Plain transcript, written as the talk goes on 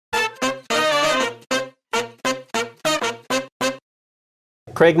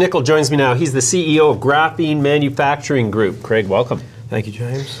Craig Nicol joins me now. He's the CEO of Graphene Manufacturing Group. Craig, welcome. Thank you,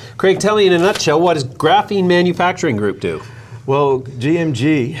 James. Craig, tell me in a nutshell, what does Graphene Manufacturing Group do? Well,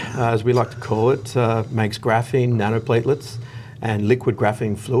 GMG, as we like to call it, makes graphene nanoplatelets and liquid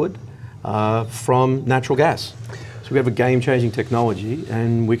graphene fluid from natural gas. So we have a game-changing technology,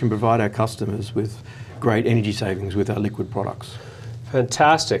 and we can provide our customers with great energy savings with our liquid products.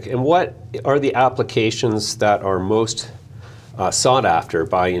 Fantastic. And what are the applications that are most sought after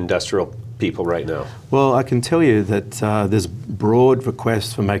by industrial people right now? Well, I can tell you that there's broad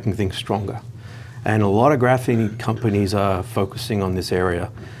requests for making things stronger. And a lot of graphene companies are focusing on this area.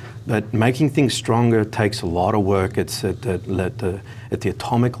 But making things stronger takes a lot of work. It's at the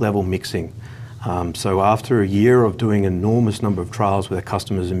atomic level mixing. So after a year of doing an enormous number of trials with our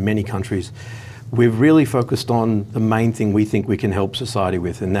customers in many countries, we've really focused on the main thing we think we can help society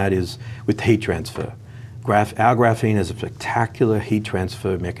with, and that is with heat transfer. Our graphene has a spectacular heat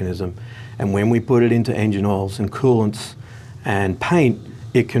transfer mechanism, and when we put it into engine oils and coolants and paint,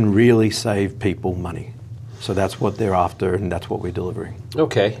 it can really save people money. So that's what they're after, and that's what we're delivering.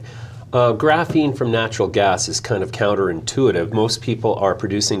 Okay. Graphene from natural gas is kind of counterintuitive. Most people are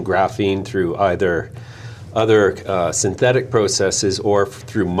producing graphene through either other synthetic processes or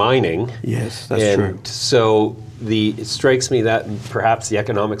through mining. Yes, that's true. So it strikes me that perhaps the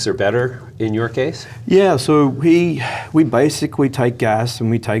economics are better in your case? Yeah, so we basically take gas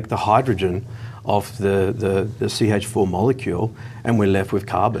and we take the hydrogen off the CH4 molecule, and we're left with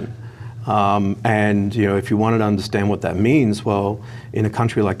carbon. And you know, if you wanted to understand what that means, well, in a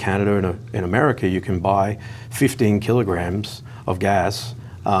country like Canada and in America, you can buy 15 kilograms of gas,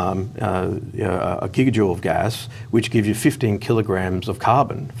 a gigajoule of gas, which gives you 15 kilograms of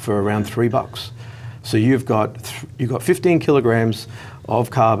carbon for around $3. So you've got 15 kilograms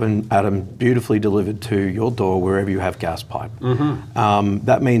of carbon atom beautifully delivered to your door wherever you have gas pipe. Mm-hmm.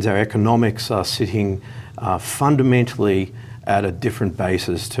 That means our economics are sitting fundamentally at a different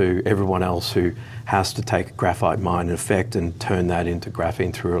basis to everyone else who has to take a graphite mine in effect and turn that into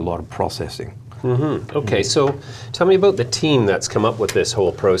graphene through a lot of processing. Mm-hmm. Okay, so tell me about the team that's come up with this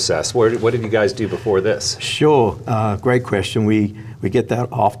whole process. What did you guys do before this? Sure, great question. We get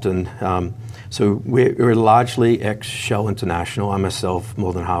that often. So we're largely ex-Shell International. I myself,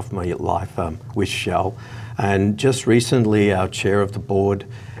 more than half my life with Shell. And just recently, our chair of the board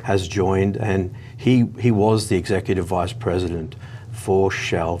has joined, and he was the executive vice president for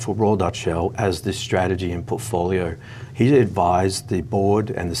Shell, for Royal Dutch Shell, as the strategy and portfolio. He advised the board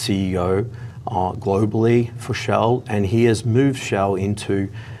and the CEO globally for Shell, and he has moved Shell into,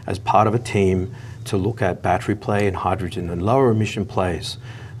 as part of a team, to look at battery play and hydrogen and lower emission plays.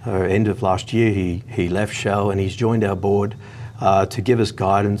 End of last year, he left Shell and he's joined our board to give us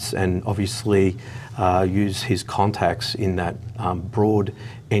guidance and obviously use his contacts in that broad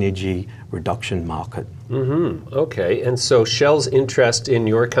energy reduction market. Mm-hmm. Okay, and so Shell's interest in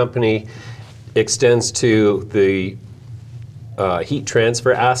your company extends to the heat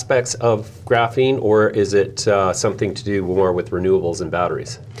transfer aspects of graphene, or is it something to do more with renewables and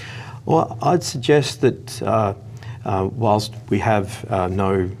batteries? Well, I'd suggest that whilst we have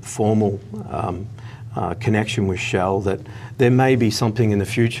no formal connection with Shell, that there may be something in the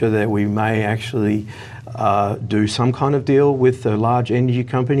future that we may actually do some kind of deal with a large energy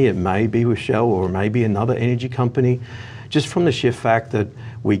company. It may be with Shell or it may be another energy company, just from the sheer fact that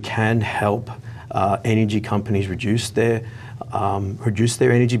we can help energy companies reduce their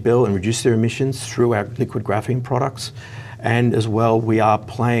energy bill and reduce their emissions through our liquid graphene products. And as well, we are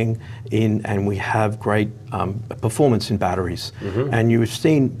playing in, and we have great performance in batteries. Mm-hmm. And you've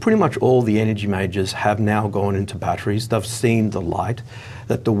seen pretty much all the energy majors have now gone into batteries. They've seen the light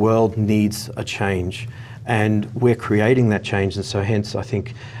that the world needs a change. And we're creating that change, and so hence I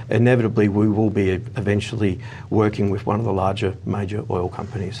think inevitably we will be eventually working with one of the larger major oil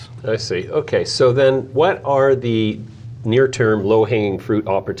companies. I see. Okay, so then what are the near-term low-hanging fruit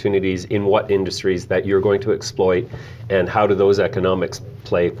opportunities in what industries that you're going to exploit, and how do those economics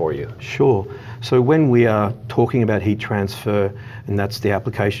play for you? Sure. So when we are talking about heat transfer, and that's the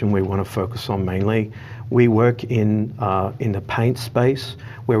application we want to focus on mainly, we work in the paint space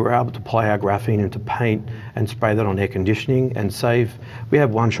where we're able to apply our graphene into paint and spray that on air conditioning and save. We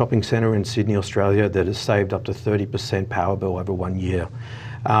have one shopping centre in Sydney, Australia that has saved up to 30% power bill over 1 year.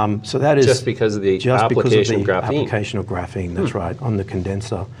 So that is just because of the application of graphene, that's right, on the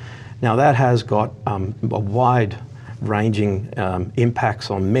condenser. Now that has got a wide ranging impacts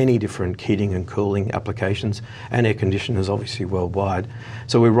on many different heating and cooling applications and air conditioners, obviously worldwide.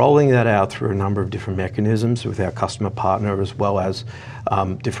 So we're rolling that out through a number of different mechanisms with our customer partner, as well as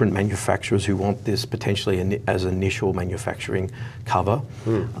different manufacturers who want this potentially as initial manufacturing cover.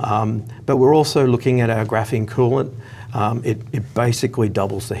 But we're also looking at our graphene coolant. It basically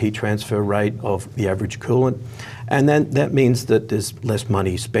doubles the heat transfer rate of the average coolant, and then that means that there's less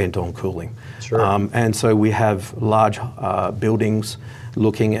money spent on cooling. Sure. And so we have large buildings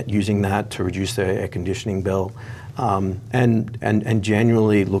looking at using that to reduce their air conditioning bill, and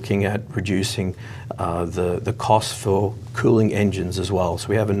generally looking at reducing the cost for cooling engines as well. So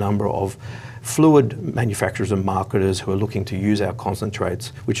we have a number of fluid manufacturers and marketers who are looking to use our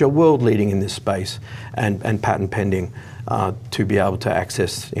concentrates, which are world leading in this space and patent pending, to be able to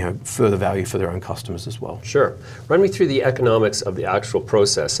access further value for their own customers as well. Sure. Run me through the economics of the actual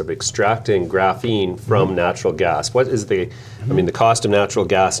process of extracting graphene from natural gas. What is the cost of natural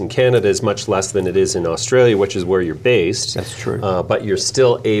gas in Canada is much less than it is in Australia, which is where you're based. That's true. But you're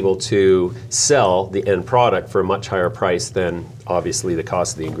still able to sell the end product for a much higher price than obviously the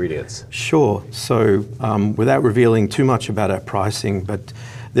cost of the ingredients. Sure. So without revealing too much about our pricing, but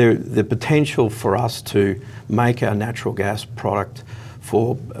the potential for us to make our natural gas product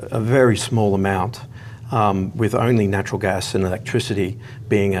for a very small amount, with only natural gas and electricity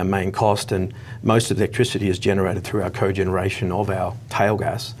being our main cost, and most of the electricity is generated through our cogeneration of our tail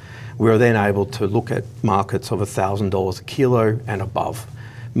gas, we are then able to look at markets of $1,000 a kilo and above,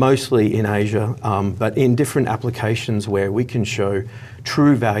 mostly in Asia, but in different applications where we can show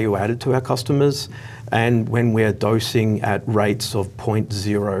true value added to our customers. And when we're dosing at rates of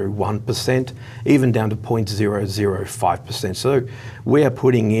 0.01%, even down to 0.005%. So we are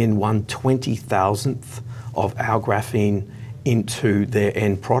putting in 1/20,000th of our graphene into their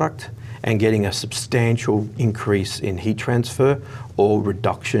end product and getting a substantial increase in heat transfer or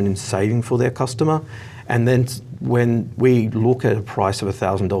reduction in saving for their customer. And then when we look at a price of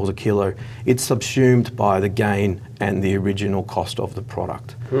 $1,000 a kilo, it's subsumed by the gain and the original cost of the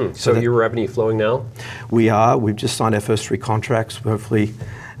product. So your revenue flowing now? We've just signed our first 3 contracts. We'll hopefully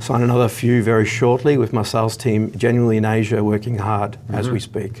sign another few very shortly with my sales team, genuinely in Asia, working hard as we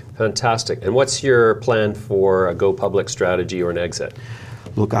speak. Fantastic. And what's your plan for a go public strategy or an exit?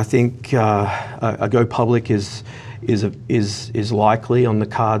 Look, I think a go public is likely on the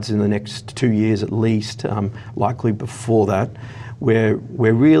cards in the next 2 years at least, likely before that. We're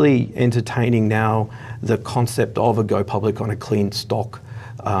really entertaining now the concept of a go public on a clean stock,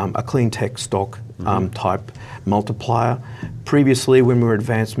 a clean tech stock type multiplier. Previously, when we were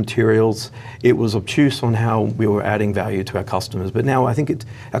advanced materials, it was obtuse on how we were adding value to our customers. But now I think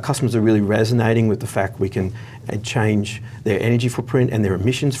our customers are really resonating with the fact we can change their energy footprint and their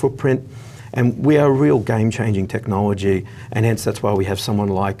emissions footprint. And we are a real game-changing technology, and hence that's why we have someone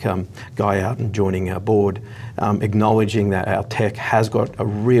like Guy Outen joining our board, acknowledging that our tech has got a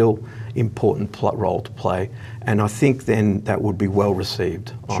real important role to play. And I think then that would be well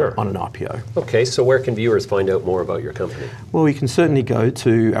received on an IPO. Okay, so where can viewers find out more about your company? Well, you can certainly go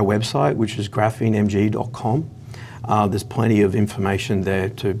to our website, which is graphenemg.com. There's plenty of information there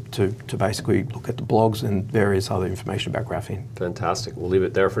to basically look at the blogs and various other information about graphene. Fantastic. We'll leave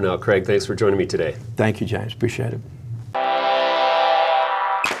it there for now. Craig, thanks for joining me today. Thank you, James. Appreciate it.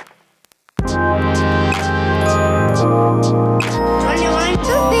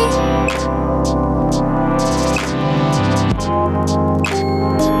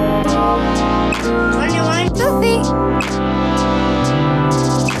 Only one, two, three.